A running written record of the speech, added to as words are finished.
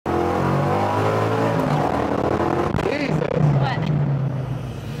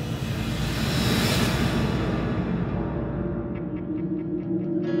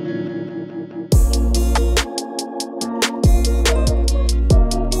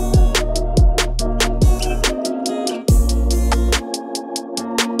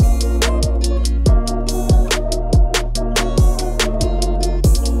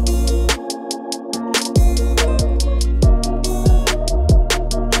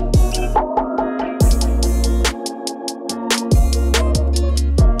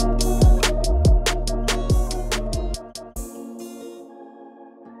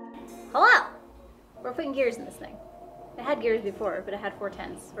had gears before, but it had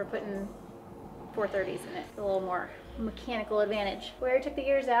 410s. We're putting 430s in it. A little more mechanical advantage. We already took the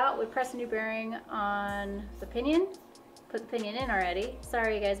gears out. We pressed a new bearing on the pinion. Put the pinion in already.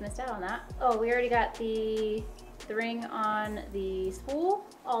 Sorry you guys missed out on that. Oh, we already got the ring on the spool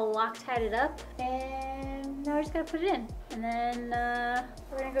all Loctited up, and now I just gotta put it in. And then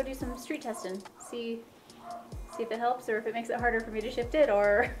we're gonna go do some street testing. See if it helps or if it makes it harder for me to shift it,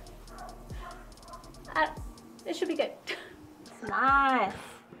 or it should be good. It's nice.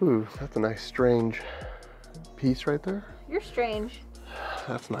 Ooh, that's a nice strange piece right there. You're strange.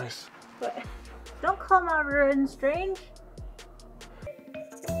 That's nice. What? Don't call my ruin strange.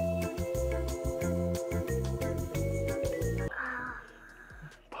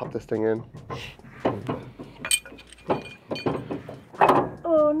 Pop this thing in.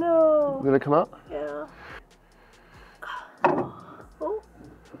 Oh no. Did it come out? Yeah. Oh.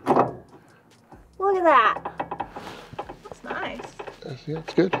 Look at that. That's nice. Yeah,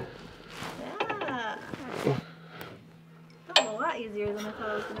 it's good. Yeah. That was a lot easier than I thought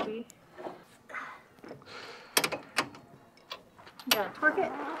it was going to be. You gotta torque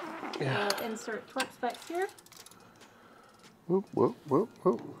it. Yeah. Insert torque specs here. Whoop, whoop, whoop,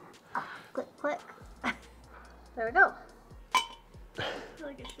 whoop. Click, click. There we go. I feel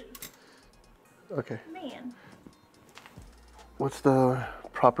like it should. Okay. Man. What's the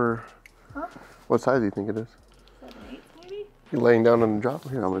proper, what size do you think it is? 7/8 maybe? You're laying down on the job?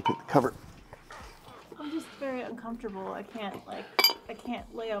 Here, I'm gonna take the cover. I'm just very uncomfortable. I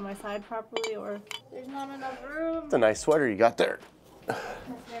can't lay on my side properly, or there's not enough room. It's a nice sweater you got there. That's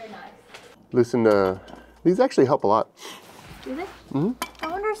very nice. Loosen these actually help a lot. Do they? Mm-hmm. I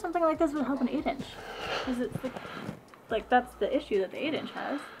wonder if something like this would help an 8-inch. Because it's like that's the issue that the 8-inch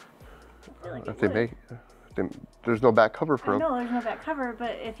has. I feel like it would. There's no back cover for them. No, there's no back cover,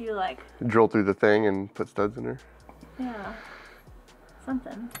 but if you like drill through the thing and put studs in there. Yeah.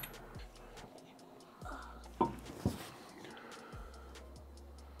 Something.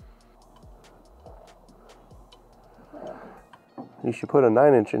 You should put a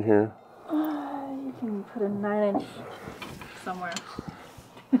 9-inch in here. You can put a 9-inch somewhere.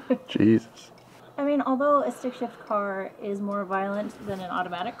 Jesus. I mean, although a stick shift car is more violent than an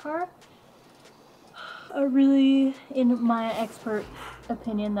automatic car, really, in my expert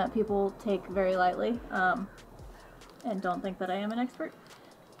opinion, that people take very lightly, and don't think that I am an expert,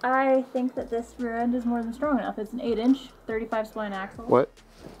 I think that this rear end is more than strong enough. It's an 8-inch, 35 spline axle. What?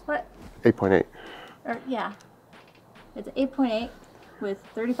 What? 8.8. Yeah. It's 8.8 with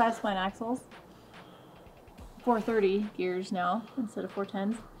 35 spline axles. 430 gears now instead of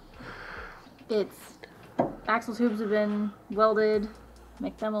 410s. Its axle tubes have been welded,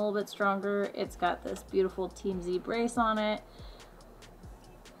 make them a little bit stronger. It's got this beautiful Team Z brace on it.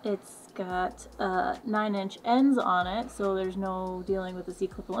 It's got 9-inch ends on it, so there's no dealing with the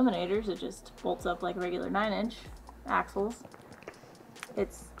C-clip eliminators. It just bolts up like regular 9-inch axles.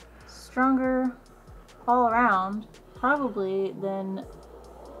 It's stronger all around, probably, than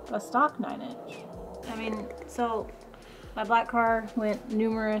a stock 9-inch. I mean, so my black car went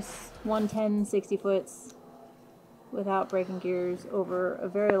numerous 110 60 foots without breaking gears over a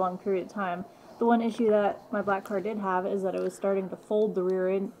very long period of time. The one issue that my black car did have is that it was starting to fold the rear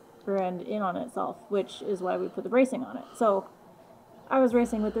end in on itself, which is why we put the bracing on it. So I was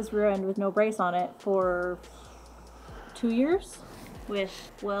racing with this rear end with no brace on it for 2 years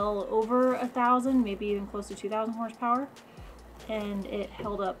with well over 1,000, maybe even close to 2,000 horsepower. And it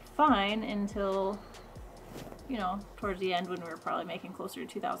held up fine until, you know, towards the end when we were probably making closer to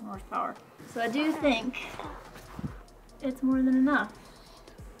 2,000 horsepower. So I do think it's more than enough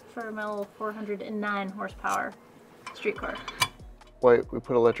for my little 409 horsepower street car. Wait, we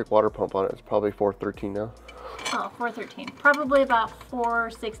put electric water pump on it. It's probably 413 now. Oh, 413. Probably about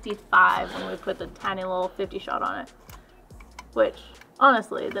 465 when we put the tiny little 50 shot on it. Which,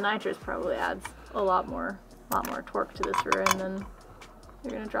 honestly, the nitrous probably adds a lot more torque to this rear end than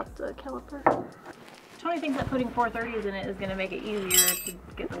you're gonna drop the caliper. Tony thinks that putting 430s in it is gonna make it easier to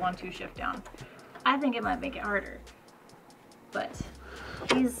get the 1-2 shift down. I think it might make it harder, but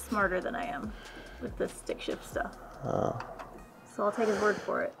he's smarter than I am with this stick shift stuff. So I'll take his word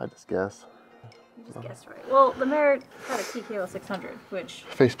for it. I just guess. You just guessed right. Well, the Maverick had a TKO 600, which...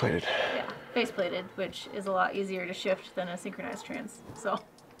 Faceplated. Yeah, faceplated, which is a lot easier to shift than a synchronized trans, so...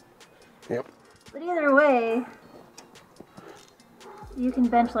 Yep. But either way, you can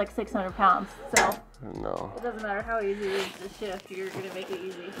bench like 600 pounds, so... No. It doesn't matter how easy it is to shift, you're gonna make it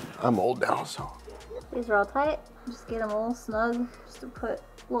easy. I'm old now, so... These are all tight. Just get them a little snug, just to put a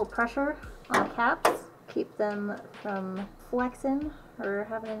little pressure on the caps. Keep them from flexing or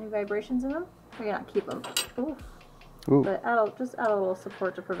having any vibrations in them. Or not keep them. Ooh. Ooh. But just add a little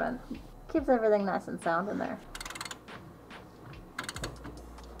support to prevent. Keeps everything nice and sound in there.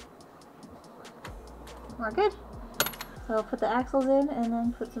 We're good. So I'll put the axles in and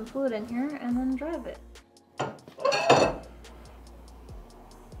then put some fluid in here and then drive it.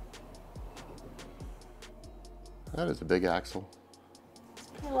 That is a big axle. It's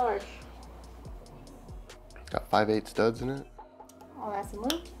pretty large. Got 5/8 studs in it. All nice and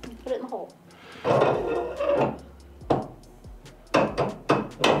loose, and put it in the hole.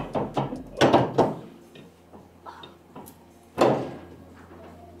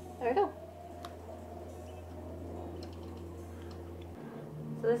 There we go.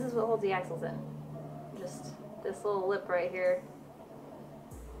 So this is what holds the axles in. Just this little lip right here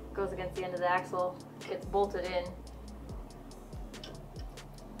goes against the end of the axle, gets bolted in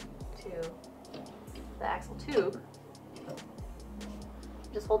to the axle tube.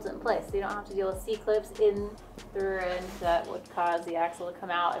 Just holds it in place, so you don't have to deal with C-clips in the rear end that would cause the axle to come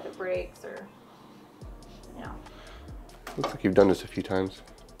out if it breaks, or, you know. Looks like you've done this a few times.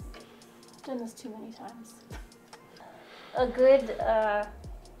 Done this too many times. A good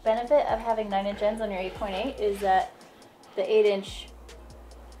benefit of having 9-inch ends on your 8.8 is that the 8-inch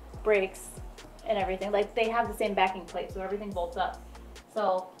brakes and everything, like they have the same backing plate, so everything bolts up.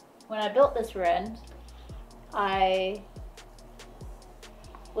 So when I built this rear end, I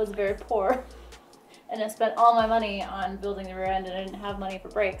was very poor and I spent all my money on building the rear end, and I didn't have money for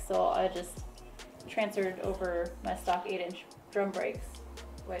brakes, so I just transferred over my stock 8-inch drum brakes,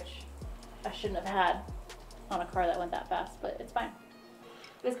 which I shouldn't have had on a car that went that fast, but it's fine.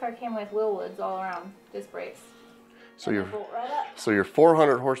 This car came with Willwoods all around disc brakes. So Right your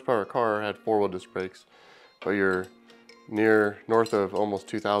 400 horsepower car had 4-wheel disc brakes, but your north of almost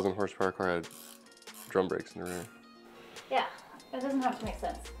 2,000 horsepower car had drum brakes in the rear. Yeah, it doesn't have to make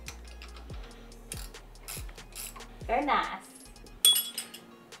sense. Very nice.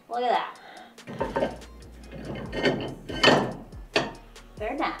 Look at that.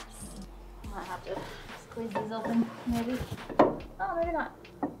 Very nice. I might have to squeeze these open, maybe. Oh, maybe not.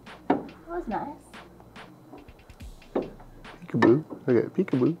 That was nice. Peekaboo. Look at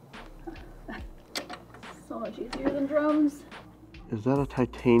peekaboo. So much easier than drums. Is that a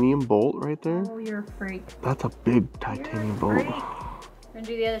titanium bolt right there? Oh, you're a freak. That's a big titanium bolt. We're gonna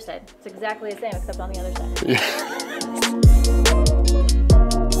do the other side. It's exactly the same except on the other side. Yeah.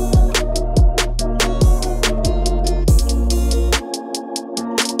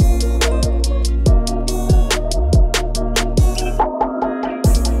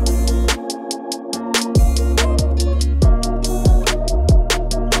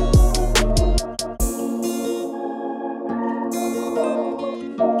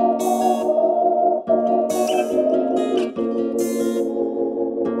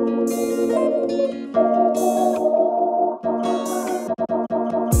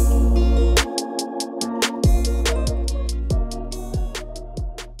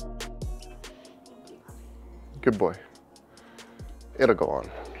 Good boy. It'll go on.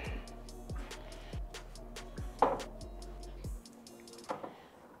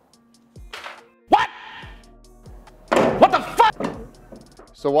 What? What the fuck?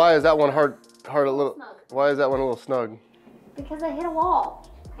 So why is that one hard a little? Snug. Why is that one a little snug? Because I hit a wall,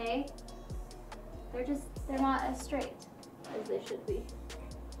 okay? They're not as straight as they should be.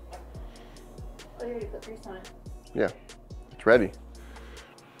 Oh, you already put grease on it. Yeah, it's ready.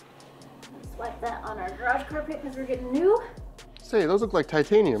 Swipe that on our garage carpet because we're getting new. Say, those look like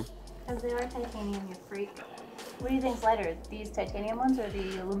titanium. Because they are titanium, you freak. What do you think's lighter? These titanium ones or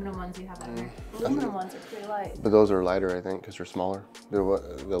the aluminum ones you have on here? The aluminum ones are pretty light. But those are lighter, I think, because they're smaller. The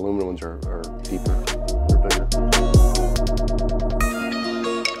aluminum ones are deeper. They're bigger.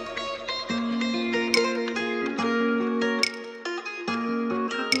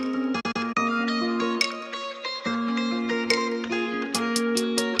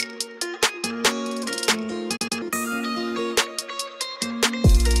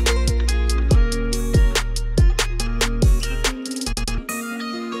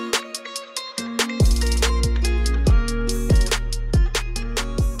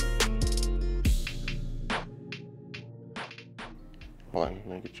 Hold on,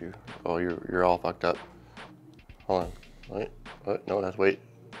 let me get you. Oh, you're all fucked up. Hold on. Wait. What? No, that's wait.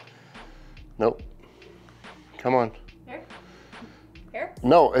 Nope. Come on. Here? Here?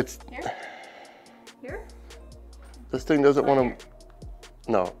 No, it's. Here? Here? This thing doesn't want to.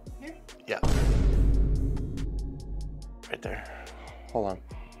 No. Here? Yeah. Right there. Hold on.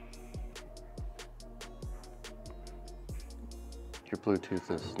 Your Bluetooth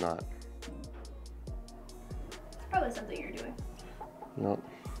is not. It's probably something you're doing. Nope.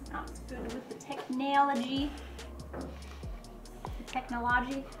 Not good with the technology.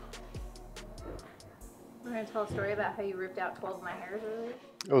 Technology. We're gonna tell a story about how you ripped out 12 of my hairs earlier.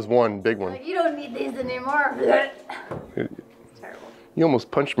 It was one big one. Like, you don't need these anymore. It's terrible. You almost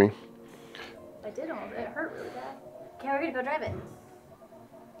punched me. I did almost. It hurt really bad. Okay, we're gonna go drive it.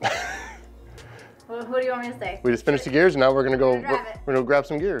 Well, what do you want me to say? We just finished the gears, and now we're gonna go. drive it. We're gonna grab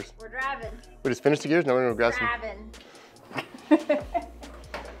some gears. We're driving. We just finished the gears, now we're gonna grab Driving.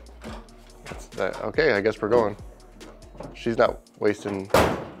 some. Okay, I guess we're going. She's not wasting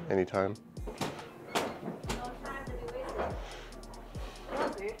any time. No time to be wasted. That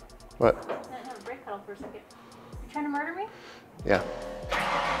was weird. What? I didn't have a brake pedal for a second. You trying to murder me? Yeah.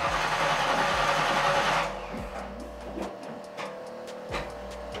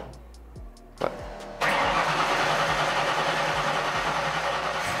 What?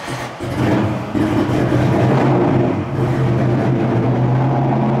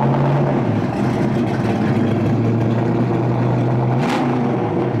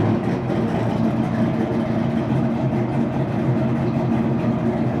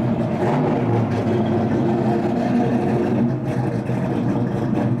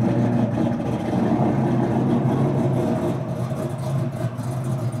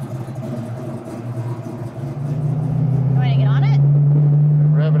 You want to get on it?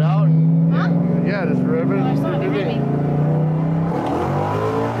 Rev it out and Huh? yeah, just rev it. Oh, there's someone behind me.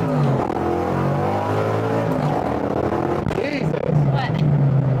 Jesus. What?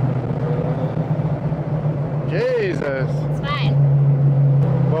 Jesus. It's fine.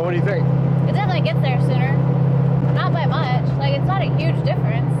 Well, what do you think? It definitely gets there sooner. Not by much. Like, it's not a huge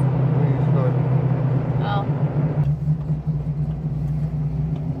difference. Oh.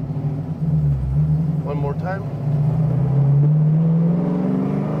 One more time.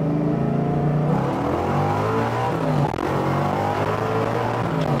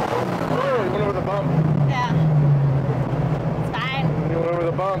 Oh, you went over the bump. Yeah. It's fine. You went over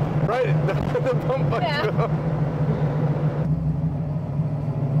the bump. Right, the bump bumped Yeah. you up.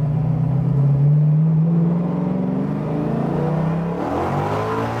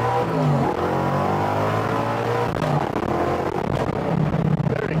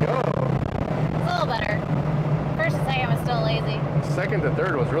 There you go. It's a little better. First and second was still lazy. Second to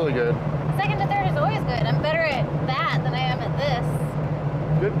third was really good. Second to third is always good. I'm better at that than I am at this.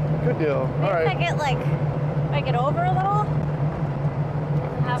 Good deal. Maybe All if right. if I get over a little,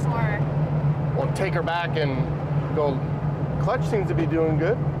 have more. We'll take her back and go. Clutch seems to be doing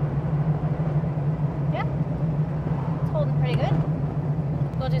good. Yeah. It's holding pretty good.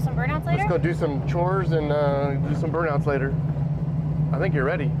 Go do some burnouts later? Let's go do some chores and do some burnouts later. I think you're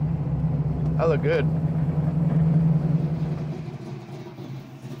ready. I look good.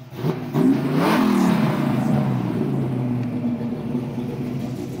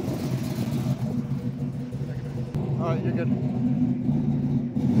 All right, you're good.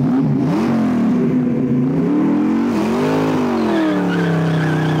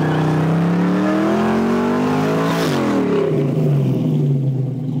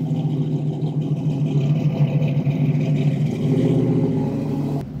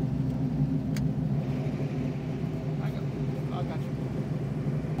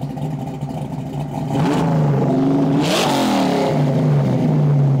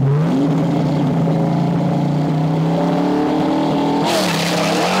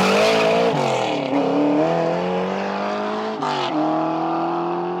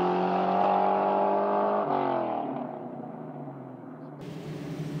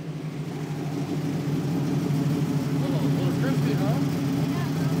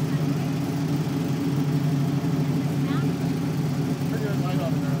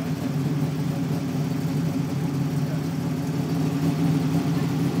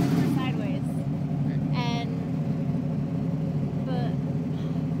 Sideways. And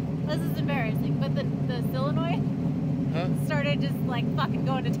this is embarrassing, but the solenoid started just like fucking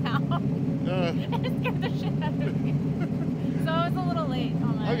going to town. It scared the shit out of me. So I was a little late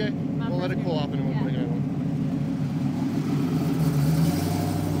on my. Okay, my we'll let first it cool gear. off and then we'll Yeah. take it out.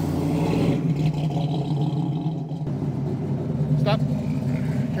 Stop.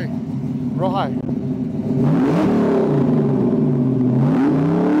 Okay. Real high.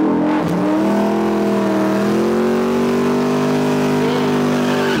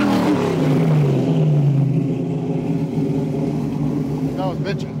 That was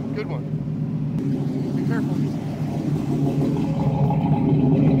bitchin'. Good one. Be careful.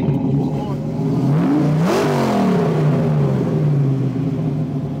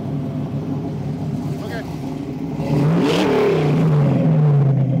 Okay.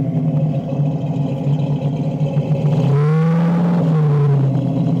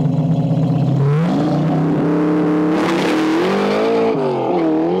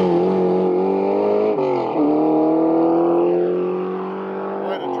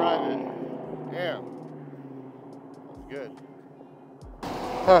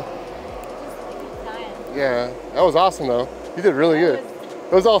 That was awesome though. You did really good.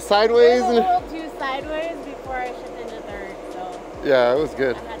 It was all sideways It was and a little too sideways before I shifted into third, so yeah, it was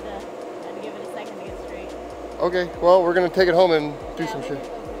good. I had to give it a second to get straight. Okay, well we're gonna take it home and do Yeah, some we shit.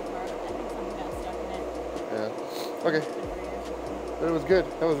 didn't go too far. I think something got stuck in it. Yeah. Okay. But it was good.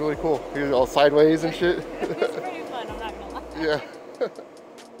 That was really cool. He was all sideways and shit. It was pretty fun, I'm not gonna lie. Yeah.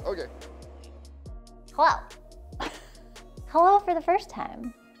 Okay. Hello. Hello for the first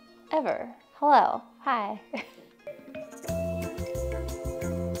time ever. Hello. Hi.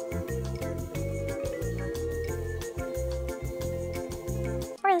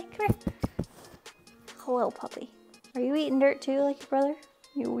 Riley, come here. Hello, puppy. Are you eating dirt too, like your brother?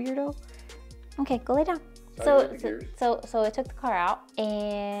 You weirdo. Okay, go lay down. So I took the car out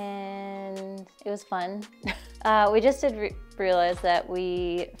and it was fun. We just did realize that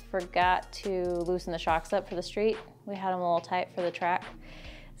we forgot to loosen the shocks up for the street. We had them a little tight for the track.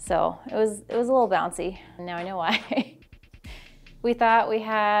 So it was a little bouncy. Now I know why. We thought we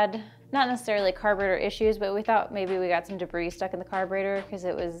had, not necessarily carburetor issues, but we thought maybe we got some debris stuck in the carburetor because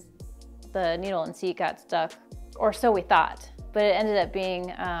it was, the needle and seat got stuck, or so we thought. But it ended up being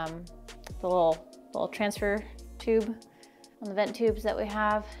the little transfer tube on the vent tubes that we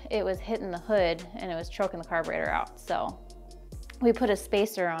have. It was hitting the hood and it was choking the carburetor out. So we put a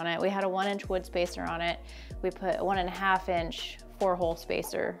spacer on it. We had a 1-inch wood spacer on it. We put a 1.5-inch 4-hole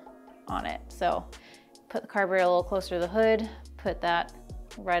spacer on it. So put the carburetor a little closer to the hood, put that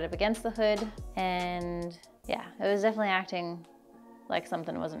right up against the hood, and yeah, it was definitely acting like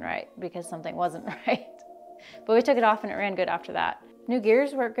something wasn't right because something wasn't right. But we took it off and it ran good after that. New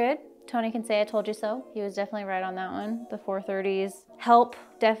gears work good. Tony can say I told you so. He was definitely right on that one. The 430s help,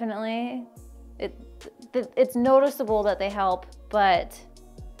 definitely. It's noticeable that they help, but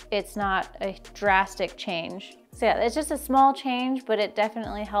it's not a drastic change. So yeah, it's just a small change, but it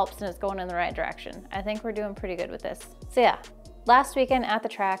definitely helps and it's going in the right direction. I think we're doing pretty good with this. So yeah, last weekend at the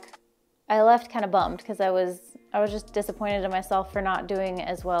track, I left kind of bummed because I was just disappointed in myself for not doing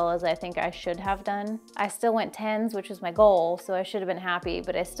as well as I think I should have done. I still went 10s, which was my goal, so I should have been happy,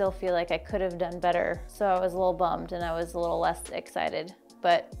 but I still feel like I could have done better. So I was a little bummed and I was a little less excited.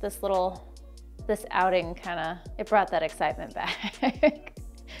 But this outing it brought that excitement back.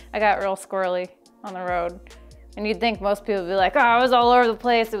 I got real squirrely on the road. And you'd think most people would be like, oh, I was all over the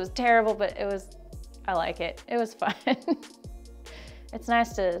place, it was terrible, but I like it. It was fun. It's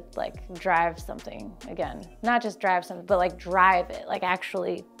nice to like drive something again. Not just drive something, but like drive it, like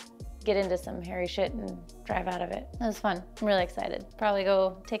actually get into some hairy shit and drive out of it. It was fun. I'm really excited. Probably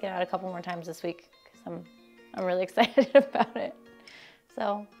go take it out a couple more times this week because I'm really excited about it.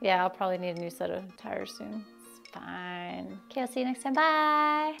 So yeah, I'll probably need a new set of tires soon. It's fine. Okay, I'll see you next time.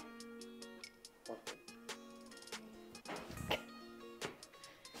 Bye.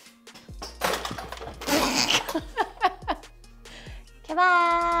 Okay, bye.